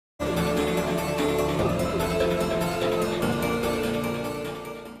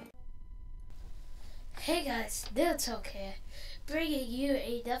guys, Talk here, bringing you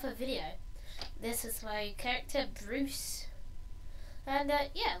another video. This is my character Bruce, and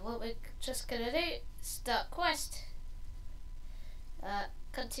yeah, what we're just gonna do, start quest,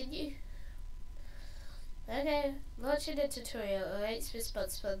 continue. Okay, launching a tutorial awaits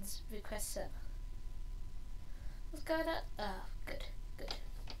response funds request server. What's going on? Oh,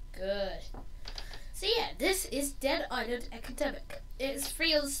 good. So yeah, this is Dead Island Epidemic. It's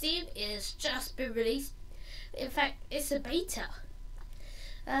free on Steam, it's just been released. In fact, it's a beta.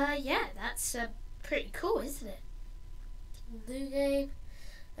 Yeah, that's pretty cool, isn't it? New game,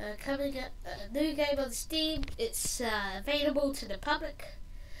 coming up, new game on Steam. It's available to the public.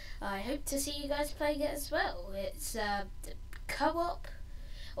 I hope to see you guys playing it as well. It's co-op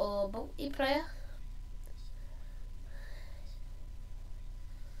or multiplayer.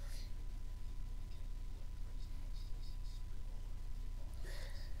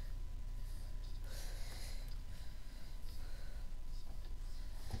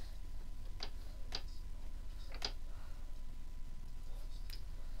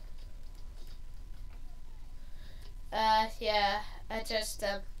 Yeah, I just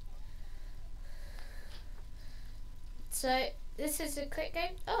so this is a quick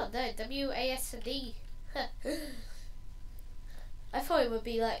game. Oh no, WASD. I thought it would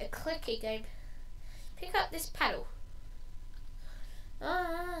be like a clicky game. Pick up this paddle.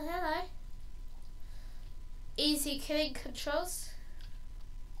 Oh, hello. Easy killing controls.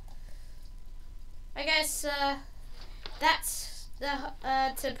 I guess that's the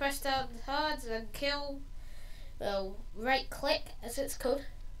to press down hard and kill. Well, right click as it's called.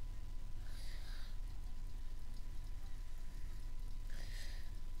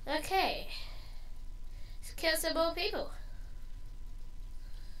 Okay, let's kill some more people.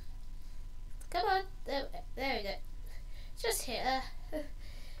 Come on, there we go. Just here.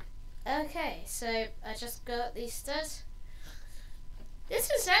 Okay, so I just got these stairs. This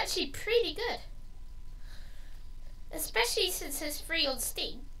is actually pretty good, especially since it's free on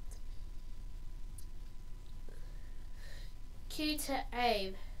Steam. Q to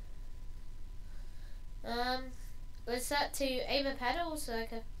aim. Was that to aim a paddle so I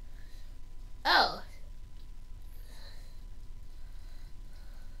can... Oh.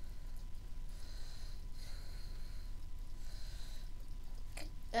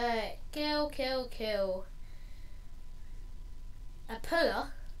 Kill. A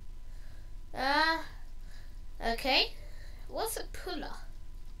puller? Okay. What's a puller?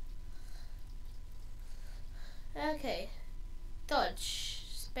 Okay. Dodge.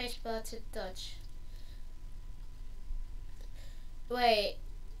 Spacebar to dodge. Wait.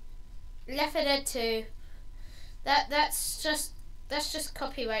 Left 4 Dead 2. That's just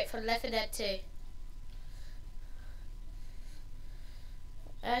copyright for Left 4 Dead 2.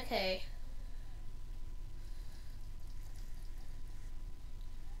 Okay.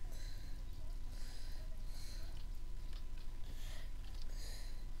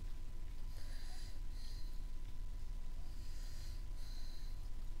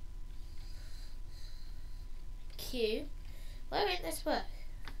 Q. Why won't this work?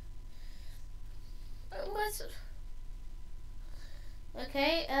 What's...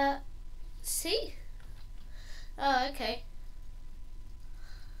 Okay, C? Oh, okay.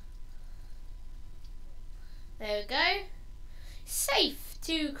 There we go. Safe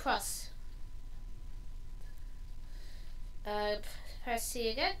to cross. Press C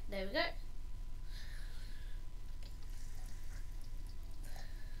again. There we go.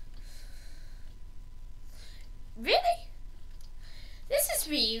 Really? This is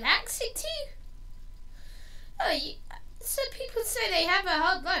relaxing to you? Oh, some people say they have a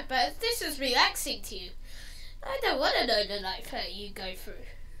hard life, but this is relaxing to you. I don't want to know the life that you go through.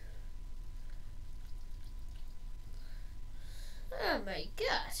 Oh my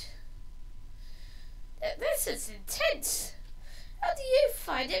god. This is intense. How do you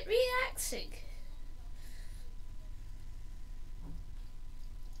find it relaxing?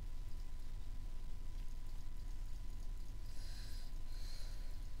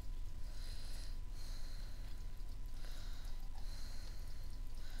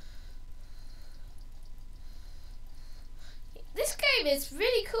 This game is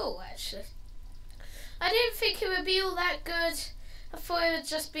really cool, actually. I didn't think it would be all that good. I thought it would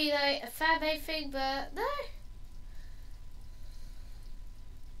just be like a fan-made thing, but no.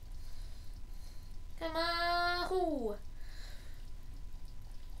 Come on. Ooh.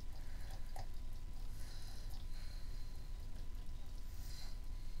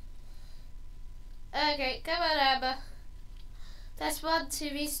 Okay, come on, Amber. Press 1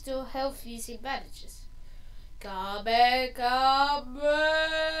 to restore health using bandages. Come.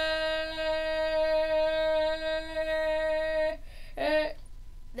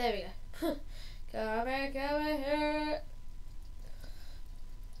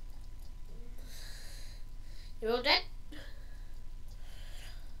 You're all dead?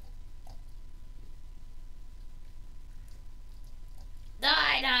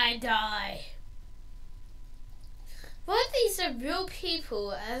 Die, die, die. What if these are real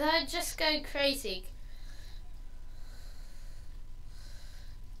people and I'm just going crazy?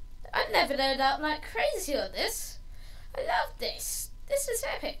 I'm leveling up like crazy on this. I love this. This is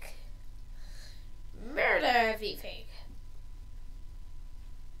epic. Murder everything.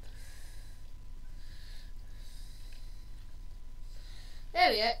 There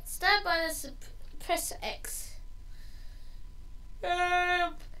we go. Stand by the press X.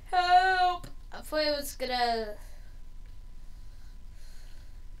 Help! Help! I thought it was gonna...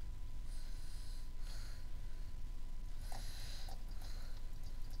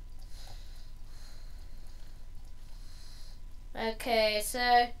 Okay,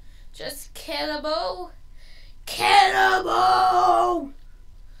 so just kill them all. Kill them all!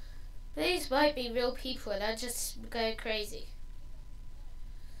 These might be real people and I just go crazy.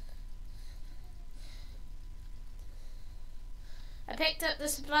 I picked up the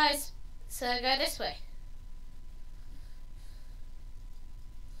supplies, so go this way.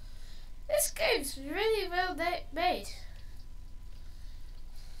 This game's really well made.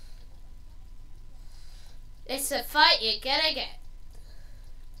 It's a fight you're gonna get.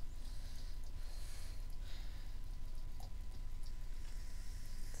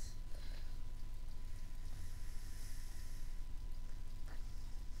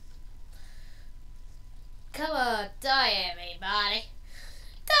 Come on, die everybody.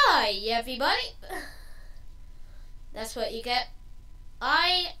 Die everybody. That's what you get.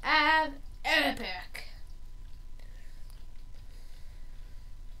 I am epic.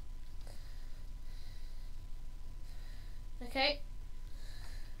 Okay.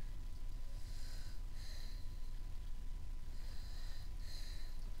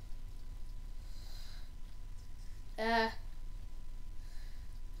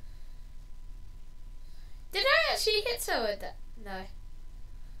 Did I actually hit someone with that? No.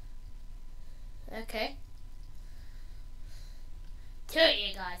 Okay. Two of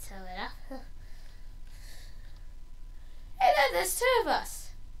you guys are enough. Hey there, there's two of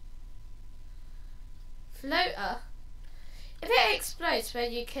us. Floater. If it explodes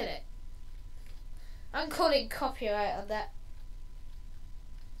when you kill it, I'm calling copyright on that.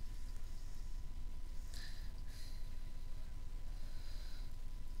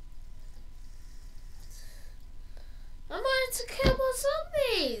 I wanted to kill more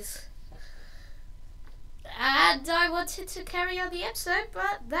zombies. And I wanted to carry on the episode,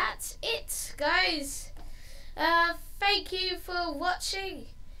 but that's it, guys. Thank you for watching.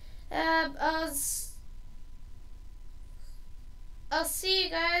 I'll see you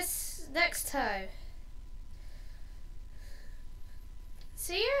guys next time.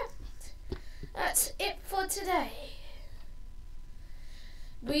 See ya. That's it for today.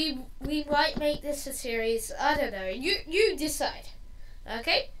 We might make this a series. I don't know. You decide.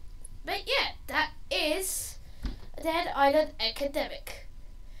 Okay? But yeah, that is Dead Island Epidemic.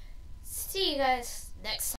 See you guys next time.